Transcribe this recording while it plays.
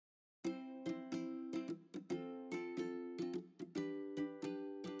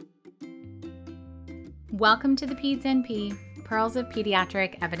Welcome to the Peds NP, Pearls of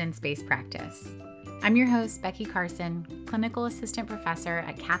Pediatric Evidence-Based Practice. I'm your host, Becky Carson, Clinical Assistant Professor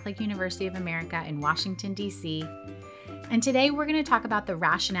at Catholic University of America in Washington, D.C., and today we're going to talk about the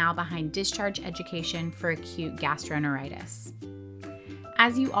rationale behind discharge education for acute gastroenteritis.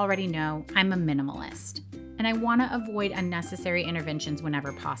 As you already know, I'm a minimalist, and I want to avoid unnecessary interventions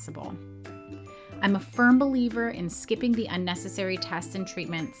whenever possible. I'm a firm believer in skipping the unnecessary tests and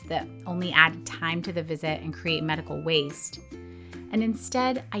treatments that only add time to the visit and create medical waste. And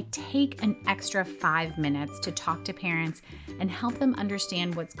instead, I take an extra 5 minutes to talk to parents and help them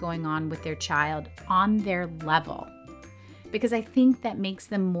understand what's going on with their child on their level, because I think that makes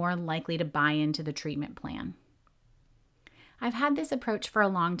them more likely to buy into the treatment plan. I've had this approach for a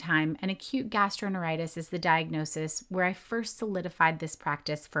long time, and acute gastroenteritis is the diagnosis where I first solidified this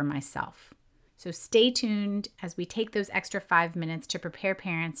practice for myself. So stay tuned as we take those extra 5 minutes to prepare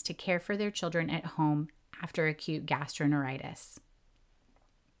parents to care for their children at home after acute gastroenteritis.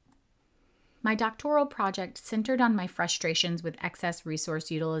 My doctoral project centered on my frustrations with excess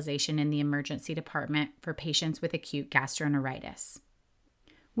resource utilization in the emergency department for patients with acute gastroenteritis.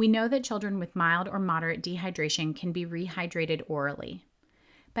 We know that children with mild or moderate dehydration can be rehydrated orally.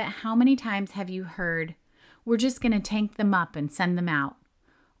 But how many times have you heard, "We're just going to tank them up and send them out,"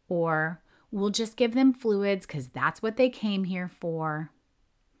 or "We'll just give them fluids because that's what they came here for"?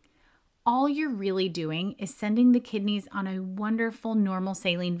 All you're really doing is sending the kidneys on a wonderful normal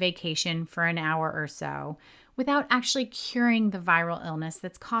saline vacation for an hour or so without actually curing the viral illness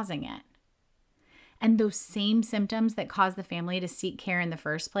that's causing it. And those same symptoms that cause the family to seek care in the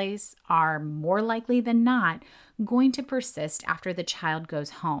first place are more likely than not going to persist after the child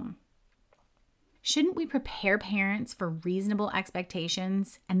goes home. Shouldn't we prepare parents for reasonable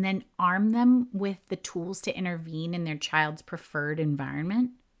expectations and then arm them with the tools to intervene in their child's preferred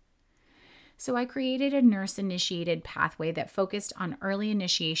environment? So I created a nurse-initiated pathway that focused on early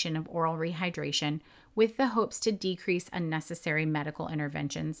initiation of oral rehydration with the hopes to decrease unnecessary medical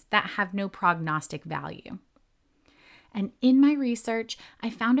interventions that have no prognostic value. And in my research, I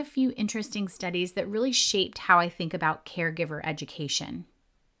found a few interesting studies that really shaped how I think about caregiver education.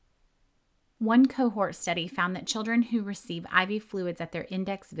 One cohort study found that children who receive IV fluids at their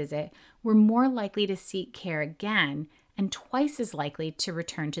index visit were more likely to seek care again and twice as likely to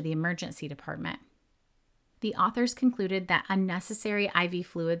return to the emergency department. The authors concluded that unnecessary IV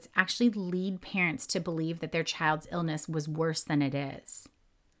fluids actually lead parents to believe that their child's illness was worse than it is.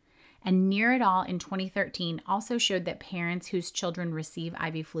 And Near et al. In 2013 also showed that parents whose children receive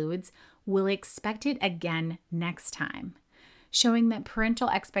IV fluids will expect it again next time, showing that parental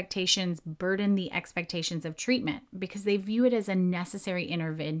expectations burden the expectations of treatment because they view it as a necessary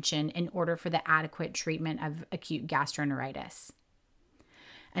intervention in order for the adequate treatment of acute gastroenteritis.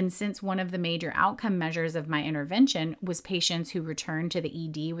 And since one of the major outcome measures of my intervention was patients who returned to the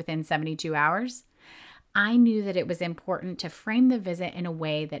ED within 72 hours, I knew that it was important to frame the visit in a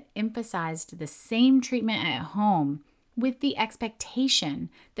way that emphasized the same treatment at home with the expectation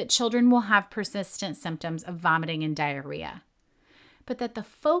that children will have persistent symptoms of vomiting and diarrhea, but that the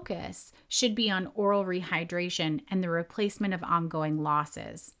focus should be on oral rehydration and the replacement of ongoing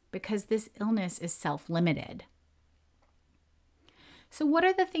losses, because this illness is self-limited. So what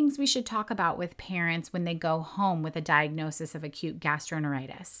are the things we should talk about with parents when they go home with a diagnosis of acute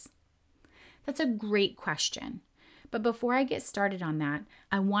gastroenteritis? That's a great question. But before I get started on that,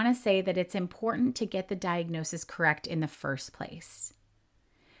 I want to say that it's important to get the diagnosis correct in the first place.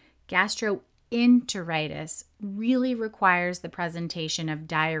 Gastroenteritis really requires the presentation of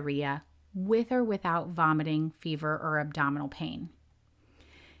diarrhea with or without vomiting, fever, or abdominal pain.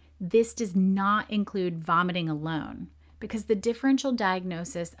 This does not include vomiting alone, because the differential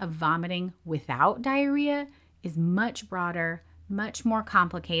diagnosis of vomiting without diarrhea is much broader, much more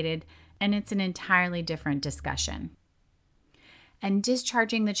complicated, and it's an entirely different discussion. And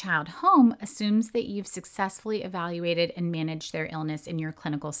discharging the child home assumes that you've successfully evaluated and managed their illness in your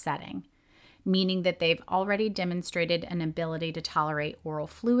clinical setting, meaning that they've already demonstrated an ability to tolerate oral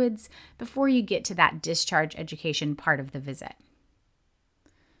fluids before you get to that discharge education part of the visit.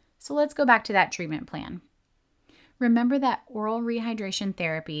 So let's go back to that treatment plan. Remember that oral rehydration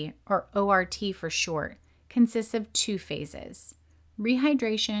therapy, or ORT for short, consists of 2 phases: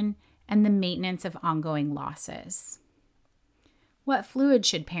 rehydration and the maintenance of ongoing losses. What fluid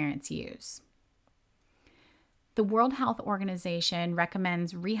should parents use? The World Health Organization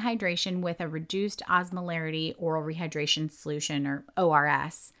recommends rehydration with a reduced osmolarity oral rehydration solution, or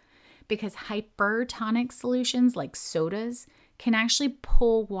ORS, because hypertonic solutions like sodas can actually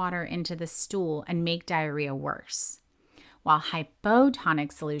pull water into the stool and make diarrhea worse. while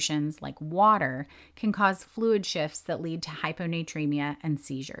hypotonic solutions like water can cause fluid shifts that lead to hyponatremia and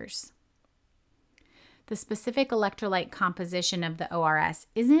seizures. The specific electrolyte composition of the ORS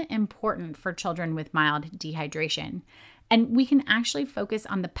isn't important for children with mild dehydration, and we can actually focus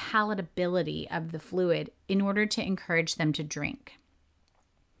on the palatability of the fluid in order to encourage them to drink.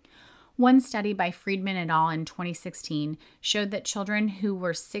 One study by Friedman et al. In 2016 showed that children who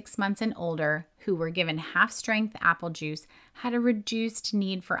were 6 months and older who were given half-strength apple juice had a reduced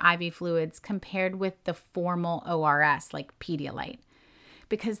need for IV fluids compared with the formal ORS like Pedialyte,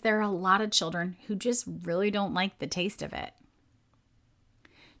 because there are a lot of children who just really don't like the taste of it.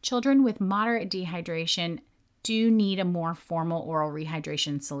 Children with moderate dehydration do need a more formal oral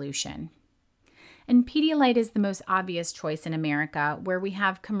rehydration solution. And Pedialyte is the most obvious choice in America, where we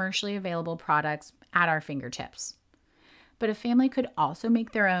have commercially available products at our fingertips. But a family could also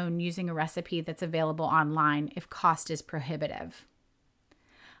make their own using a recipe that's available online if cost is prohibitive.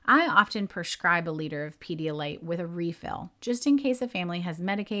 I often prescribe a liter of Pedialyte with a refill, just in case a family has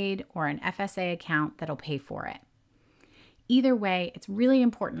Medicaid or an FSA account that'll pay for it. Either way, it's really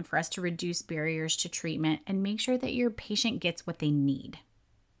important for us to reduce barriers to treatment and make sure that your patient gets what they need.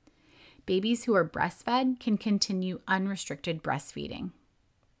 Babies who are breastfed can continue unrestricted breastfeeding.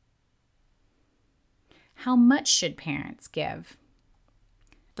 How much should parents give?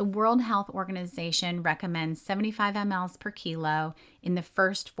 The World Health Organization recommends 75 mL per kilo in the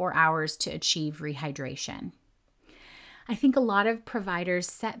first 4 hours to achieve rehydration. I think a lot of providers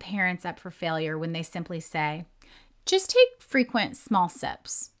set parents up for failure when they simply say, just take frequent small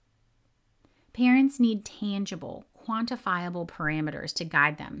sips. Parents need tangible, quantifiable parameters to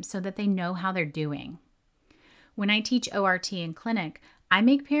guide them so that they know how they're doing. When I teach ORT in clinic, I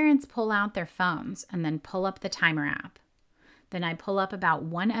make parents pull out their phones and then pull up the timer app. Then I pull up about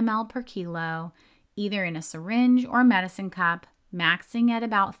 1 ml per kilo, either in a syringe or medicine cup, maxing at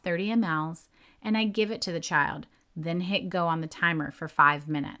about 30 mLs, and I give it to the child, then hit go on the timer for 5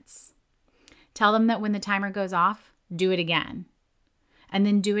 minutes. Tell them that when the timer goes off, do it again. And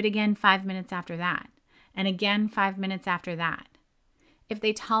then do it again 5 minutes after that. And again 5 minutes after that. If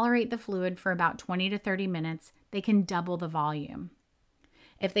they tolerate the fluid for about 20 to 30 minutes, they can double the volume.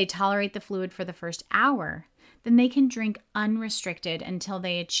 If they tolerate the fluid for the first hour, then they can drink unrestricted until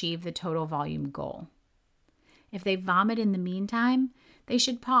they achieve the total volume goal. If they vomit in the meantime, they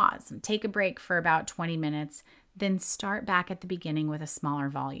should pause and take a break for about 20 minutes, then start back at the beginning with a smaller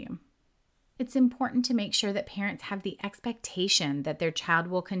volume. It's important to make sure that parents have the expectation that their child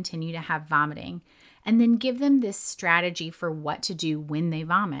will continue to have vomiting, and then give them this strategy for what to do when they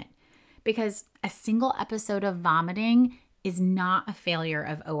vomit, because a single episode of vomiting is not a failure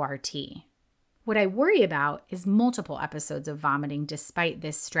of ORT. What I worry about is multiple episodes of vomiting despite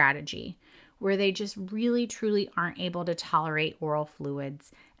this strategy, where they just really truly aren't able to tolerate oral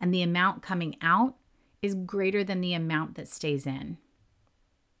fluids, and the amount coming out is greater than the amount that stays in.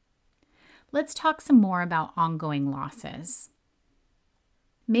 Let's talk some more about ongoing losses.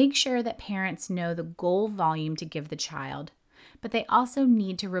 Make sure that parents know the goal volume to give the child, but they also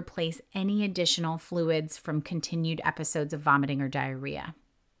need to replace any additional fluids from continued episodes of vomiting or diarrhea.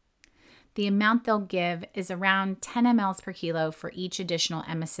 The amount they'll give is around 10 mLs per kilo for each additional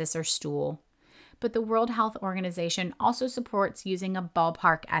emesis or stool, but the World Health Organization also supports using a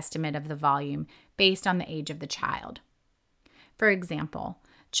ballpark estimate of the volume based on the age of the child. For example,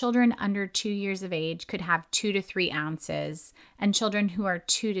 children under 2 years of age could have 2 to 3 ounces, and children who are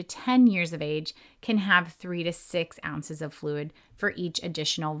 2 to 10 years of age can have 3 to 6 ounces of fluid for each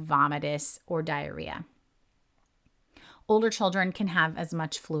additional vomitus or diarrhea. Older children can have as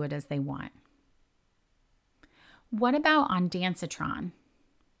much fluid as they want. What about ondansetron?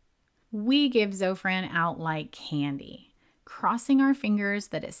 We give Zofran out like candy, crossing our fingers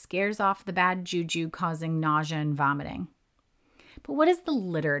that it scares off the bad juju causing nausea and vomiting. But what does the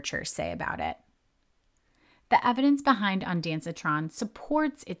literature say about it? The evidence behind ondansetron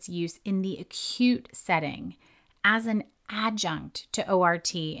supports its use in the acute setting as an adjunct to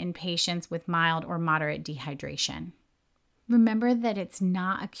ORT in patients with mild or moderate dehydration. Remember that it's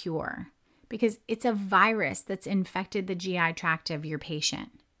not a cure because it's a virus that's infected the GI tract of your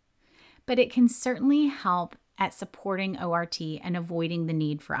patient. But it can certainly help at supporting ORT and avoiding the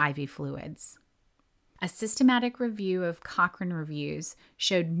need for IV fluids. A systematic review of Cochrane reviews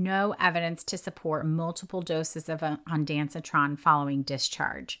showed no evidence to support multiple doses of ondansetron following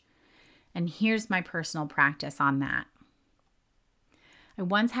discharge. And here's my personal practice on that. I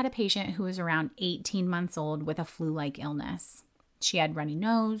once had a patient who was around 18 months old with a flu-like illness. She had runny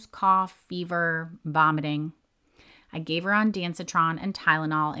nose, cough, fever, vomiting. I gave her ondansetron and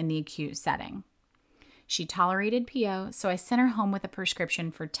Tylenol in the acute setting. She tolerated PO, so I sent her home with a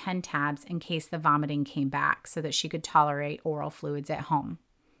prescription for 10 tabs in case the vomiting came back so that she could tolerate oral fluids at home.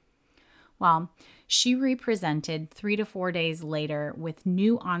 Well, she represented 3 to 4 days later with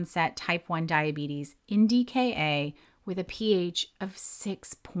new onset type 1 diabetes in DKA with a pH of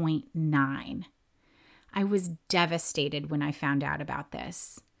 6.9. I was devastated when I found out about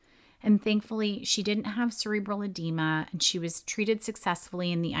this. And thankfully, she didn't have cerebral edema and she was treated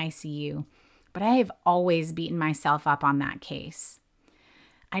successfully in the ICU. But I have always beaten myself up on that case.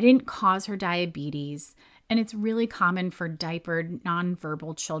 I didn't cause her diabetes, and it's really common for diapered,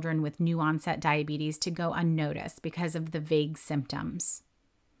 nonverbal children with new onset diabetes to go unnoticed because of the vague symptoms.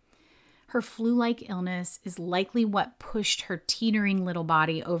 Her flu-like illness is likely what pushed her teetering little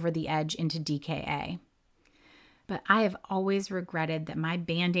body over the edge into DKA. But I have always regretted that my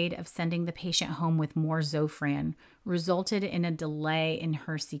Band-Aid of sending the patient home with more Zofran resulted in a delay in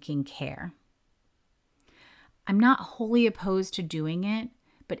her seeking care. I'm not wholly opposed to doing it,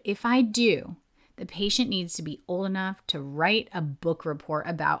 but if I do, the patient needs to be old enough to write a book report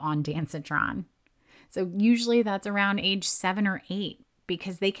about ondansetron. So usually that's around age 7 or 8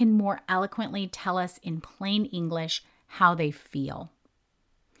 because they can more eloquently tell us in plain English how they feel.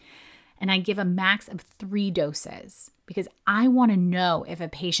 And I give a max of 3 doses because I want to know if a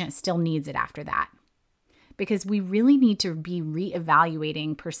patient still needs it after that. Because we really need to be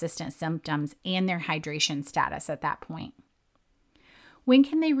reevaluating persistent symptoms and their hydration status at that point. When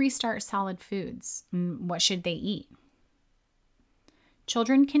can they restart solid foods? What should they eat?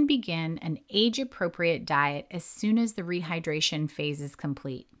 Children can begin an age-appropriate diet as soon as the rehydration phase is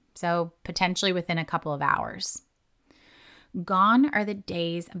complete, so potentially within a couple of hours. Gone are the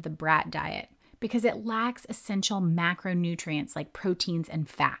days of the brat diet because it lacks essential macronutrients like proteins and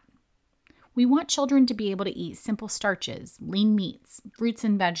fat. We want children to be able to eat simple starches, lean meats, fruits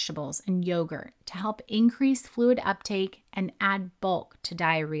and vegetables, and yogurt to help increase fluid uptake and add bulk to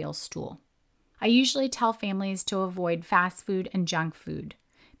diarrheal stool. I usually tell families to avoid fast food and junk food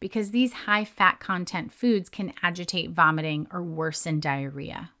because these high fat content foods can agitate vomiting or worsen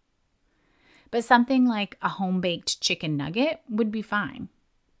diarrhea. But something like a home-baked chicken nugget would be fine.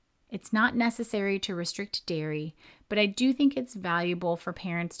 It's not necessary to restrict dairy, but I do think it's valuable for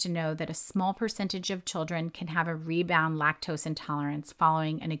parents to know that a small percentage of children can have a rebound lactose intolerance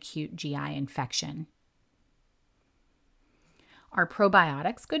following an acute GI infection. Are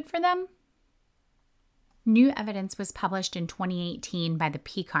probiotics good for them? New evidence was published in 2018 by the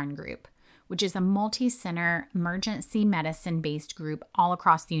PECARN Group, which is a multi-center emergency medicine-based group all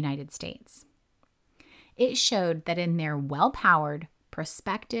across the United States. It showed that in their well-powered,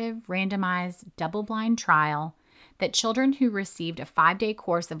 prospective, randomized, double-blind trial, that children who received a 5-day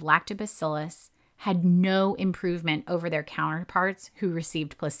course of lactobacillus had no improvement over their counterparts who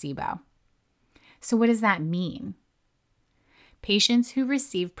received placebo. So what does that mean? Patients who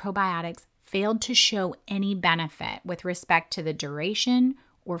received probiotics failed to show any benefit with respect to the duration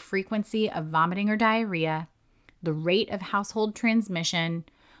or frequency of vomiting or diarrhea, the rate of household transmission,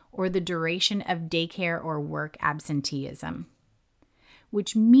 or the duration of daycare or work absenteeism.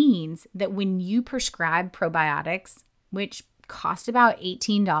 Which means that when you prescribe probiotics, which cost about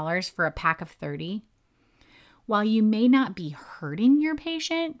 $18 for a pack of 30, while you may not be hurting your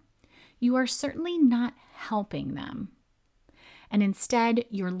patient, you are certainly not helping them. And instead,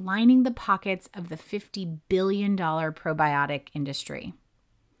 you're lining the pockets of the $50 billion probiotic industry.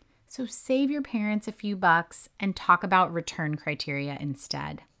 So save your parents a few bucks and talk about return criteria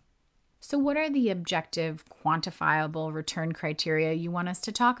instead. So what are the objective, quantifiable return criteria you want us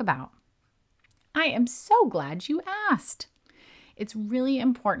to talk about? I am so glad you asked. It's really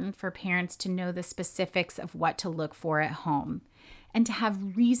important for parents to know the specifics of what to look for at home and to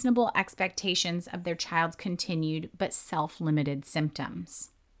have reasonable expectations of their child's continued but self-limited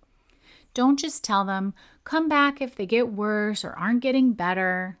symptoms. Don't just tell them, come back if they get worse or aren't getting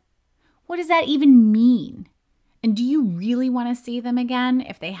better. What does that even mean? And do you really want to see them again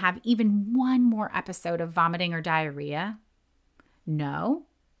if they have even one more episode of vomiting or diarrhea? No?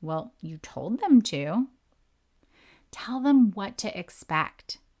 Well, you told them to. Tell them what to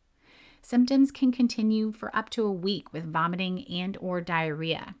expect. Symptoms can continue for up to a week with vomiting and or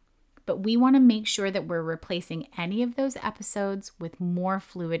diarrhea, but we want to make sure that we're replacing any of those episodes with more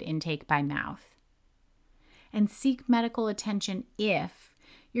fluid intake by mouth. And seek medical attention if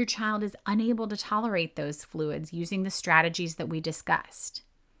your child is unable to tolerate those fluids using the strategies that we discussed.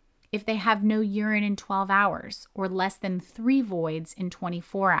 If they have no urine in 12 hours or less than 3 voids in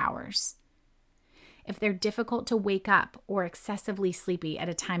 24 hours. If they're difficult to wake up or excessively sleepy at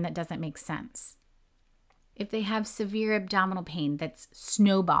a time that doesn't make sense. If they have severe abdominal pain that's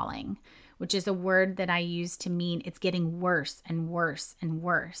snowballing, which is a word that I use to mean it's getting worse and worse and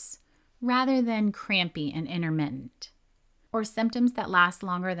worse, rather than crampy and intermittent, or symptoms that last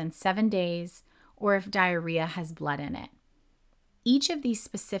longer than 7 days, or if diarrhea has blood in it. Each of these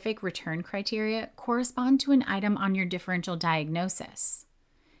specific return criteria correspond to an item on your differential diagnosis: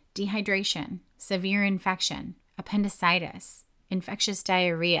 dehydration, severe infection, appendicitis, infectious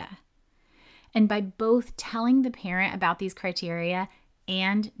diarrhea. And by both telling the parent about these criteria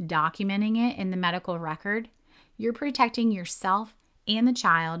and documenting it in the medical record, you're protecting yourself and the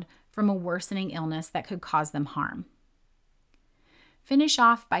child from a worsening illness that could cause them harm. Finish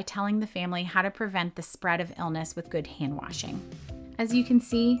off by telling the family how to prevent the spread of illness with good hand washing. As you can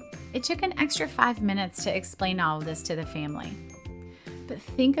see, it took an extra 5 minutes to explain all of this to the family. But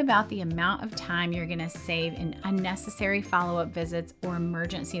think about the amount of time you're going to save in unnecessary follow-up visits or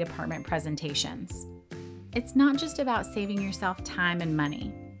emergency department presentations. It's not just about saving yourself time and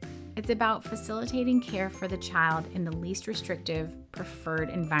money. It's about facilitating care for the child in the least restrictive, preferred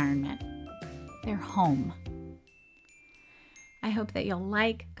environment, their home. I hope that you'll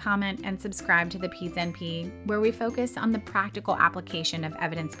like, comment, and subscribe to the Peds NP, where we focus on the practical application of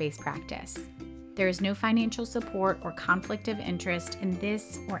evidence-based practice. There is no financial support or conflict of interest in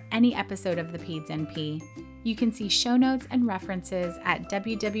this or any episode of the Peds NP. You can see show notes and references at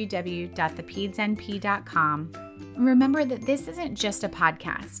www.thepedsnp.com. And remember that this isn't just a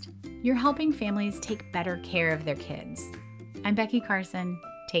podcast. You're helping families take better care of their kids. I'm Becky Carson.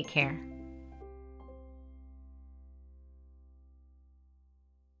 Take care.